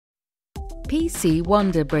PC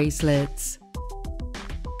Wonder Bracelets.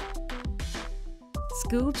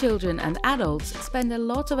 School children and adults spend a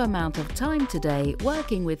lot of amount of time today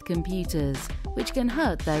working with computers, which can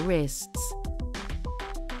hurt their wrists.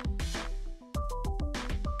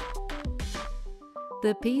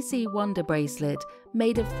 The PC Wonder Bracelet,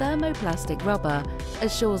 made of thermoplastic rubber,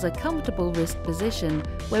 assures a comfortable wrist position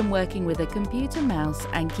when working with a computer mouse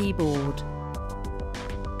and keyboard.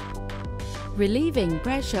 Relieving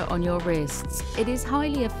pressure on your wrists, it is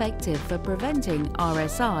highly effective for preventing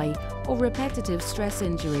RSI or repetitive stress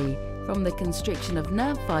injury from the constriction of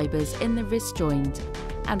nerve fibers in the wrist joint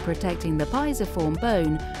and protecting the pisiform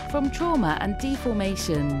bone from trauma and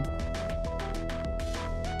deformation.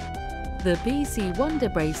 The PC Wonder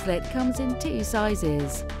Bracelet comes in two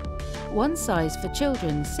sizes. One size for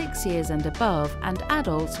children 6 years and above and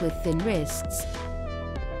adults with thin wrists,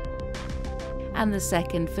 and the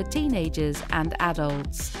second for teenagers and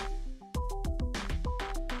adults.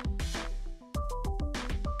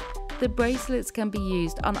 The bracelets can be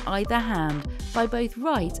used on either hand by both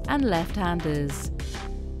right and left-handers.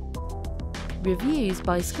 Reviews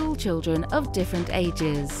by school children of different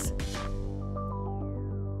ages.